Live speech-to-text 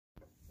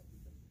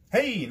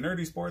Hey,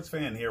 nerdy sports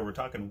fan here. We're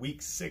talking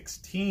week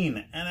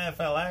 16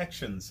 NFL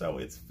action. So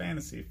it's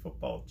fantasy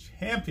football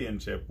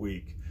championship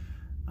week.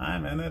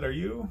 I'm in it. Are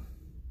you?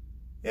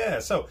 Yeah,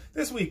 so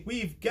this week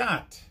we've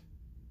got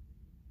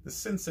the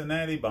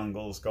Cincinnati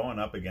Bengals going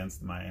up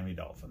against the Miami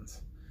Dolphins.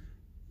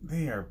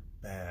 They are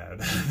bad.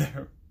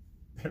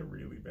 they're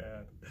really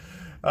bad.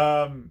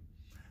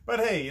 But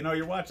hey, you know,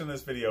 you're watching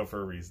this video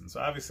for a reason. So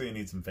obviously you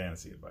need some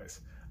fantasy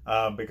advice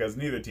because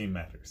neither team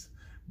matters.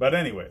 But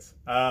anyways,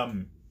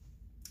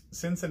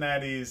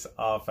 Cincinnati's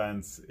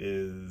offense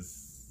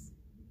is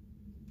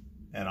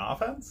an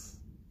offense.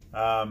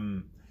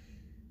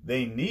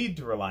 They need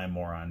to rely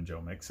more on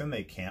Joe Mixon.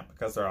 They can't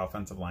because their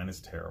offensive line is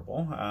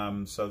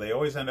terrible. So they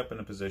always end up in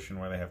a position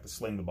where they have to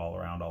sling the ball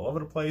around all over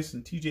the place,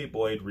 and TJ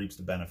Boyd reaps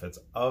the benefits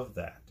of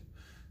that.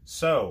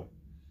 So,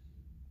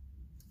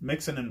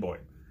 Mixon and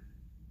Boyd.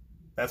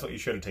 That's what you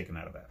should have taken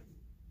out of that.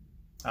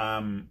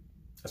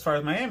 As far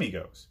as Miami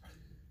goes,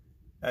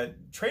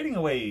 trading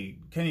away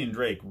Kenyon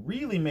Drake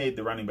really made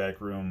the running back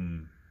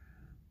room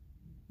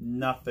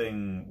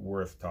nothing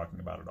worth talking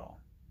about at all.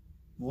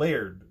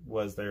 Laird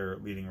was their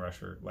leading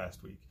rusher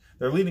last week.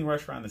 Their leading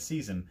rusher on the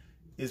season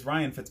is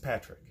Ryan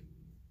Fitzpatrick.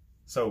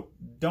 So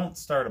don't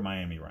start a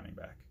Miami running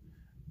back.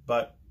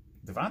 But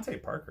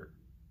Devontae Parker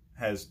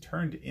has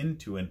turned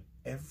into an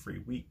every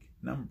week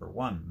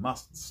 #1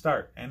 must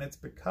start. And it's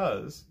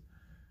because,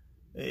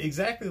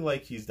 exactly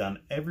like he's done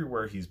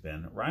everywhere he's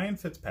been, Ryan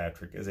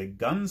Fitzpatrick is a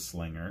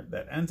gunslinger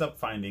that ends up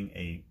finding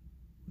a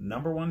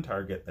 #1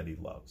 target that he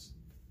loves.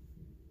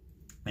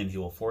 And he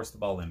will force the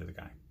ball into the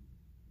guy.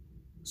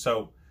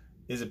 So,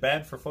 is it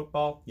bad for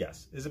football?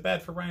 Yes. Is it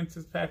bad for Ryan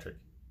Fitzpatrick?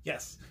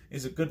 Yes.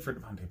 Is it good for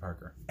Devontae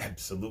Parker?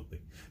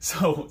 Absolutely.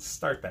 So,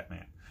 start that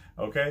man,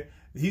 okay?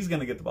 He's going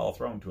to get the ball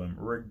thrown to him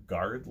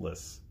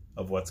regardless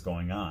of what's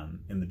going on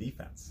in the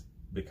defense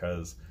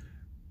because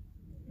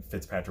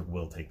Fitzpatrick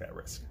will take that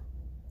risk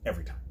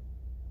every time.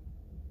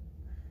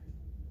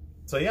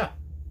 So, yeah,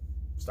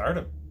 start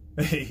him.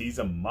 He's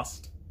a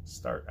must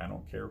start. I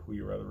don't care who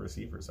your other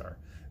receivers are.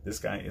 This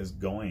guy is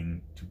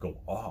going to go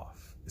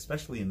off,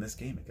 especially in this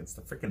game against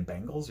the freaking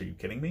Bengals. Are you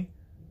kidding me?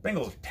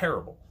 Bengals are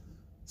terrible.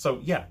 So,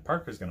 yeah,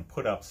 Parker's going to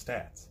put up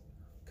stats.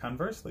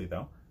 Conversely,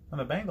 though, on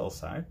the Bengals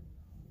side,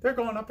 they're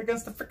going up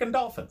against the freaking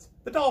Dolphins.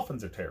 The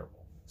Dolphins are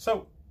terrible.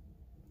 So,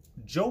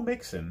 Joe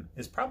Mixon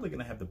is probably going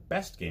to have the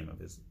best game of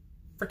his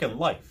freaking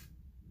life.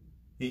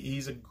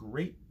 He's a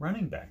great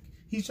running back.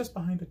 He's just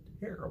behind a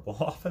terrible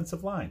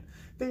offensive line.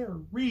 They are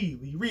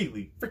really,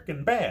 really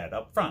freaking bad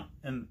up front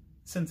in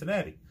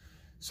Cincinnati.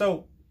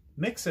 So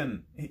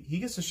Mixon, he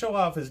gets to show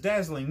off his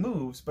dazzling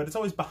moves, but it's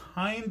always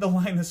behind the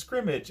line of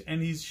scrimmage,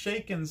 and he's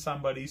shaking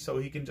somebody so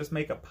he can just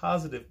make a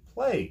positive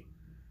play.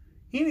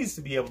 He needs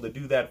to be able to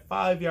do that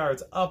 5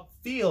 yards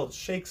upfield,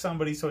 shake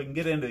somebody so he can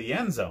get into the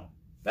end zone.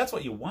 That's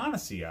what you want to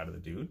see out of the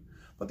dude.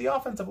 But the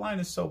offensive line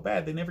is so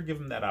bad, they never give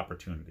him that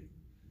opportunity.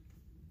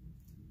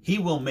 He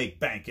will make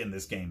bank in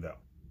this game, though.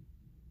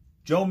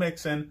 Joe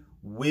Mixon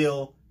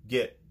will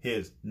get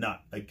his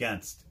nut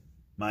against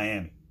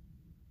Miami.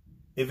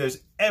 If there's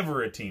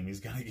ever a team he's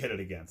going to get it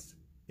against,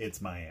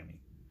 it's Miami.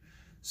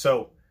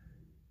 So,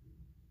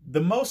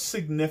 the most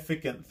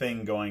significant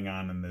thing going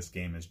on in this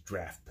game is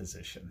draft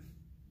position.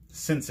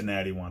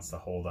 Cincinnati wants to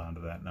hold on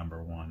to that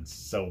 #1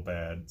 so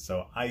bad.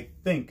 So, I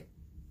think,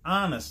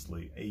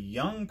 honestly, a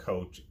young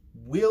coach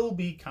will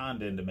be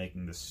conned into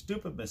making the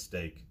stupid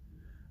mistake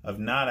of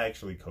not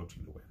actually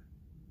coaching to win.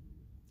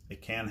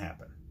 It can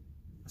happen.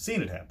 I've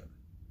seen it happen.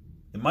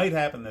 It might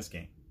happen this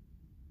game.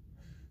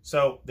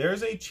 So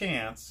there's a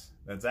chance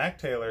that Zach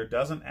Taylor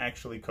doesn't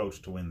actually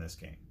coach to win this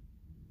game.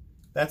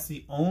 That's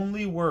the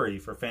only worry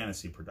for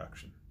fantasy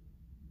production.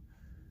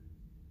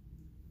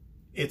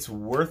 It's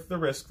worth the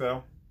risk,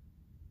 though,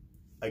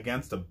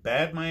 against a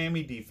bad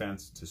Miami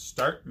defense to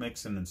start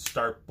Mixon and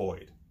start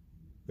Boyd.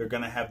 They're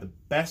going to have the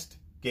best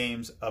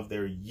games of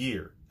their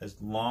year as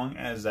long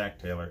as Zach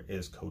Taylor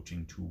is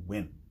coaching to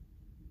win.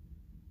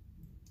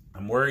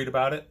 I'm worried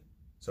about it,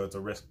 so it's a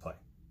risk play.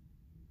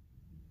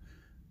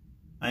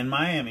 In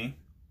Miami,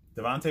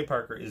 Devontae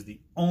Parker is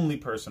the only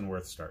person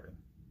worth starting,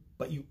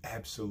 but you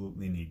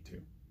absolutely need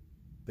to.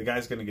 The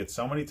guy's going to get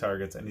so many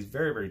targets, and he's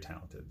very, very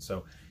talented.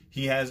 So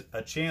he has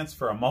a chance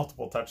for a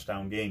multiple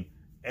touchdown game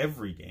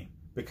every game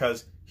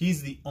because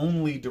he's the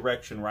only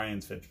direction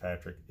Ryan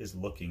Fitzpatrick is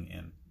looking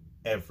in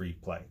every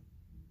play.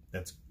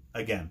 That's,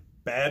 again,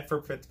 bad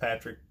for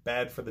Fitzpatrick,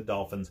 bad for the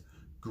Dolphins,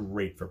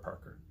 great for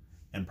Parker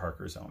and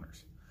Parker's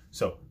owners.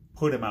 So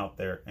put him out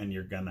there, and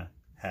you're going to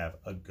have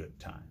a good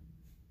time.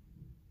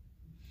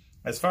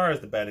 As far as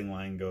the betting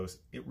line goes,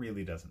 it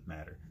really doesn't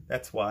matter.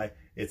 That's why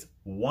it's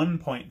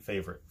 1-point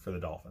favorite for the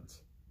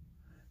Dolphins.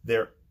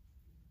 They're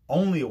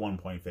only a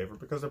 1-point favorite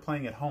because they're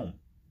playing at home.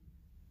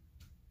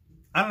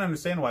 I don't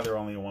understand why they're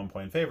only a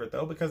 1-point favorite,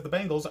 though, because the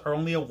Bengals are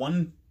only a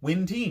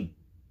 1-win team.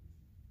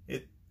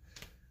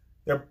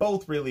 They're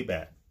both really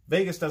bad.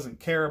 Vegas doesn't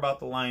care about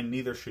the line,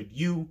 neither should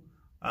you.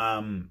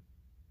 But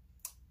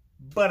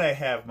I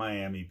have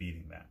Miami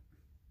beating that.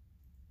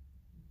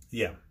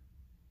 Yeah,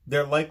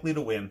 they're likely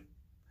to win.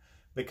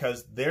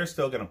 because they're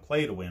still going to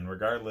play to win,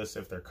 regardless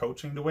if they're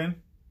coaching to win,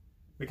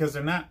 because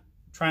they're not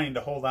trying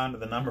to hold on to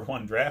the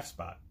 #1 draft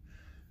spot.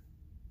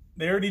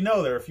 They already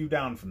know they're a few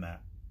down from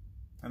that,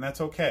 and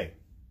that's okay,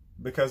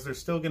 because they're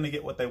still going to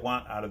get what they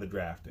want out of the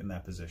draft in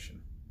that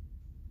position.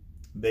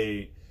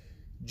 They,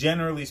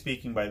 generally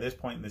speaking, by this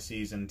point in the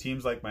season,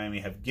 teams like Miami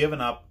have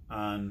given up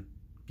on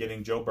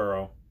getting Joe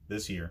Burrow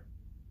this year.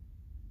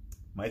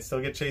 Might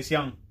still get Chase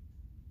Young.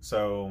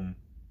 So,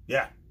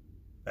 yeah,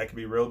 that could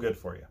be real good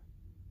for you.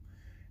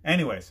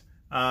 Anyways,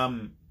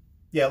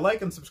 yeah,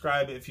 like and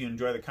subscribe if you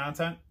enjoy the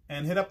content,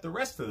 and hit up the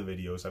rest of the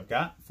videos I've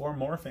got for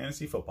more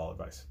fantasy football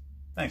advice.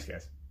 Thanks,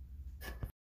 guys.